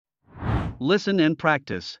Listen and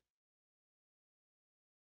practice.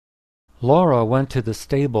 Laura went to the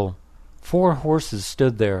stable. 4 horses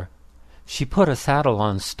stood there. She put a saddle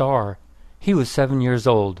on Star. He was 7 years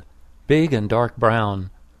old, big and dark brown.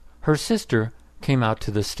 Her sister came out to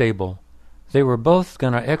the stable. They were both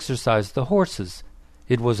going to exercise the horses.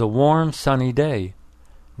 It was a warm, sunny day.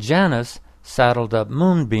 Janice saddled up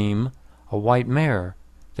Moonbeam, a white mare.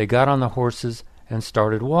 They got on the horses and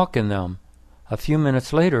started walking them. A few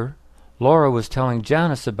minutes later, Laura was telling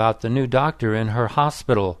Janice about the new doctor in her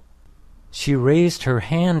hospital. She raised her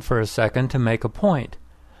hand for a second to make a point.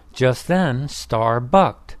 Just then, Star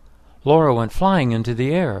bucked. Laura went flying into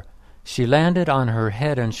the air. She landed on her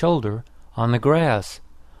head and shoulder on the grass.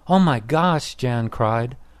 "Oh my gosh," Jan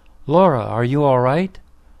cried. "Laura, are you all right?"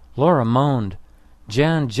 Laura moaned.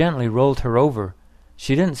 Jan gently rolled her over.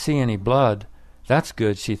 She didn't see any blood. That's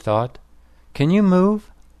good, she thought. "Can you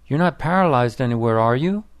move? You're not paralyzed anywhere, are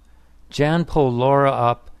you?" Jan pulled Laura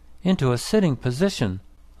up into a sitting position.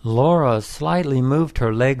 Laura slightly moved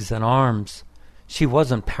her legs and arms. She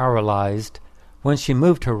wasn't paralyzed. When she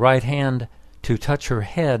moved her right hand to touch her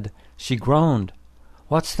head, she groaned.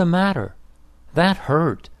 "What's the matter?" "That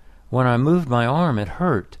hurt. When I moved my arm, it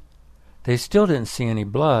hurt." They still didn't see any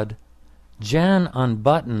blood. Jan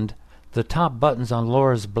unbuttoned the top buttons on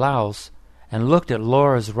Laura's blouse and looked at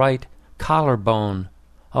Laura's right collarbone.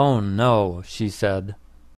 "Oh no," she said.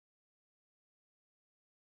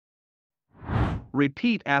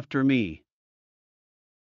 Repeat after me.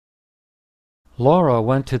 Laura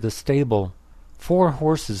went to the stable. 4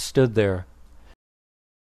 horses stood there.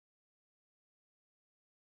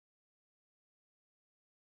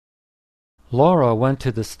 Laura went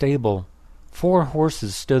to the stable. 4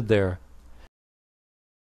 horses stood there.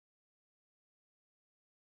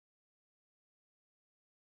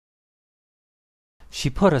 She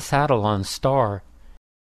put a saddle on Star.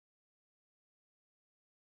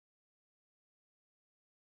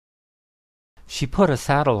 She put a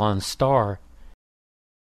saddle on Star.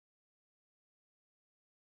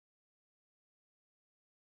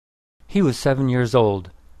 He was 7 years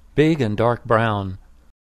old, big and dark brown.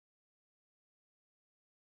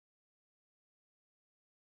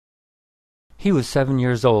 He was 7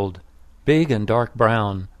 years old, big and dark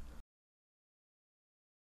brown.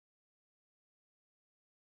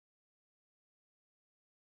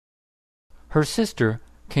 Her sister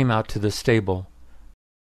came out to the stable.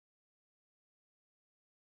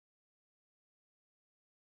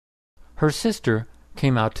 Her sister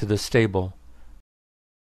came out to the stable.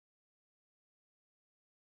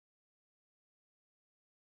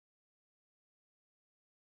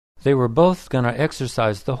 They were both going to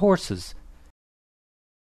exercise the horses.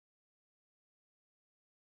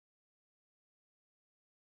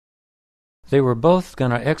 They were both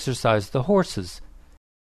going to exercise the horses.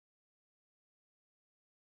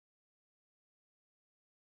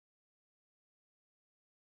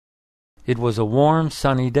 It was a warm,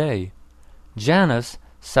 sunny day. Janice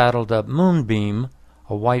saddled up Moonbeam,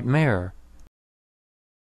 a white mare.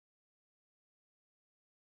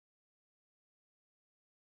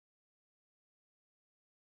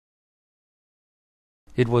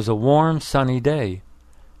 It was a warm, sunny day.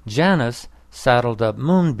 Janice saddled up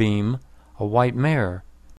Moonbeam, a white mare.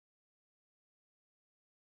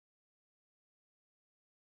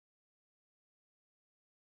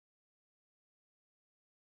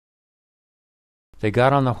 They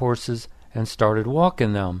got on the horses and started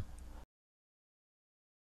walking them.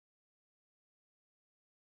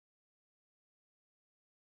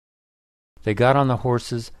 They got on the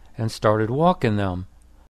horses and started walking them.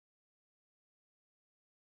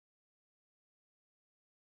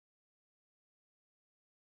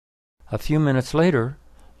 A few minutes later,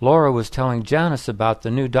 Laura was telling Janice about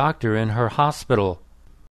the new doctor in her hospital.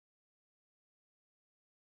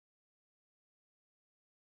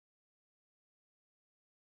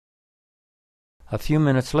 A few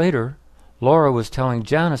minutes later, Laura was telling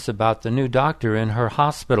Janice about the new doctor in her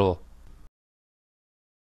hospital.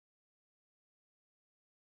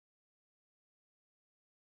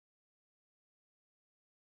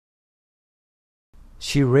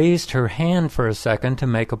 She raised her hand for a second to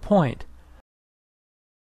make a point.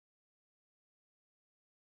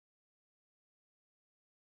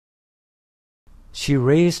 She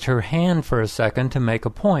raised her hand for a second to make a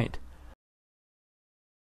point.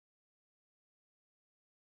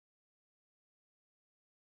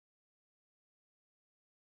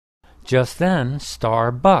 Just then,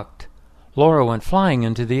 Star bucked. Laura went flying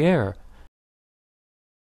into the air.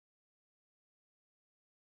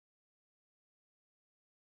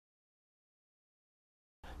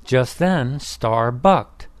 Just then, Star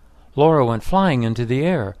bucked. Laura went flying into the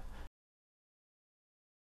air.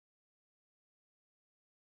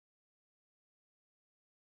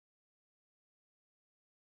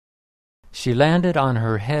 She landed on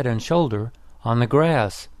her head and shoulder on the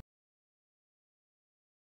grass.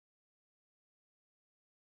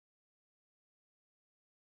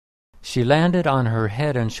 She landed on her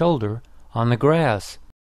head and shoulder on the grass.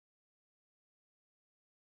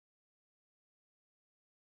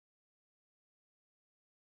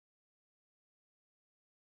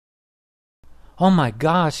 "Oh my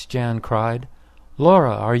gosh," Jan cried.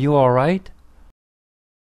 "Laura, are you all right?"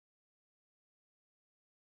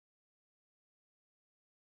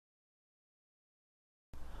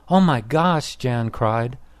 "Oh my gosh," Jan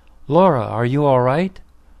cried. "Laura, are you all right?"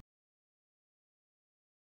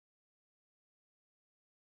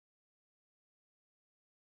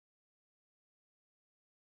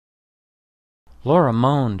 Laura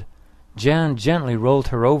moaned. Jan gently rolled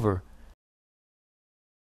her over.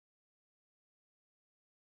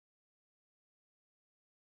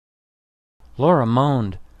 Laura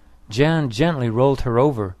moaned. Jan gently rolled her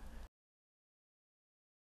over.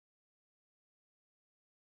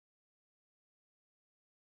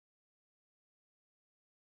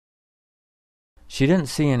 She didn't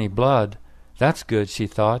see any blood. That's good, she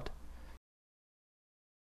thought.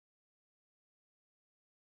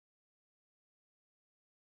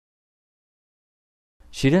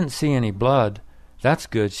 She didn't see any blood. That's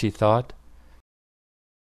good, she thought.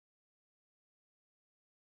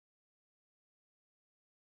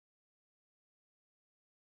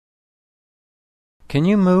 "Can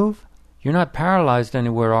you move? You're not paralyzed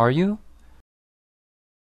anywhere, are you?"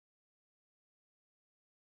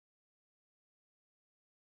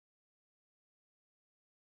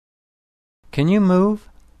 "Can you move?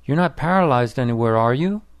 You're not paralyzed anywhere, are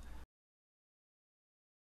you?"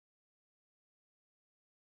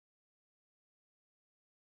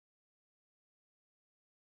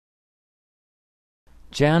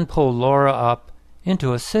 Jan pulled Laura up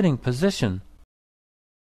into a sitting position.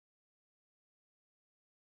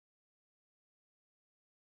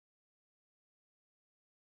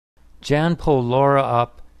 Jan pulled Laura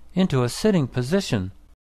up into a sitting position.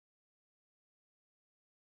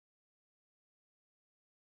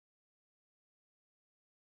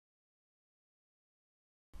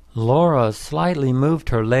 Laura slightly moved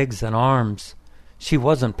her legs and arms. She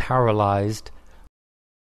wasn't paralyzed.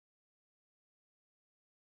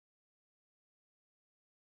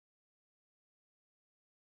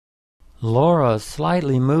 Laura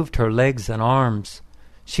slightly moved her legs and arms.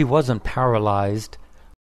 She wasn't paralyzed.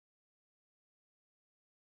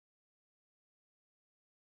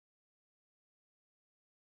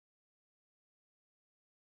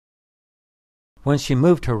 When she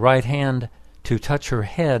moved her right hand to touch her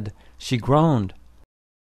head, she groaned.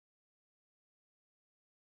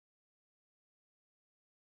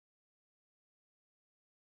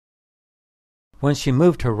 When she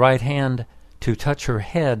moved her right hand to touch her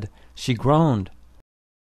head, she groaned.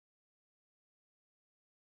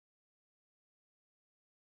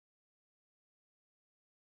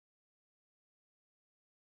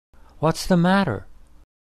 "What's the matter?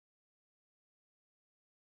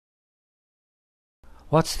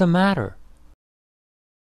 What's the matter?"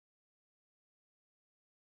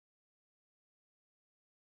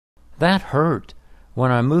 "That hurt.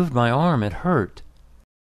 When I moved my arm, it hurt."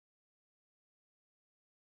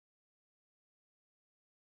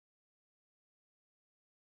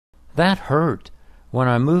 "That hurt. When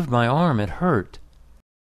I moved my arm, it hurt."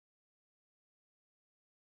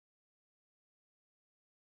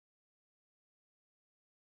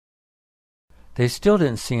 They still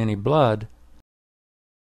didn't see any blood.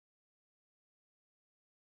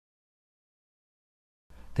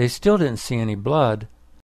 They still didn't see any blood.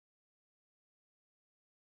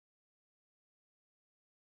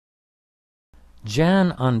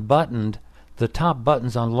 Jan unbuttoned the top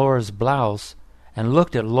buttons on Laura's blouse and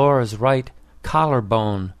looked at Laura's right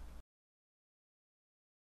collarbone.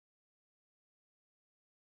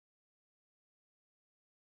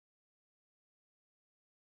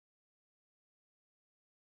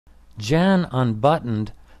 Jan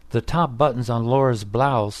unbuttoned the top buttons on Laura's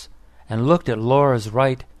blouse and looked at Laura's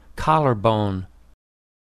right collarbone.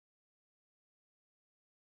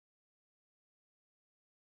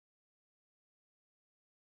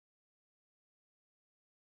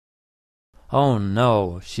 "Oh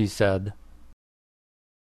no," she said.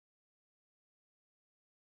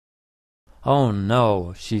 "Oh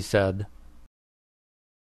no," she said.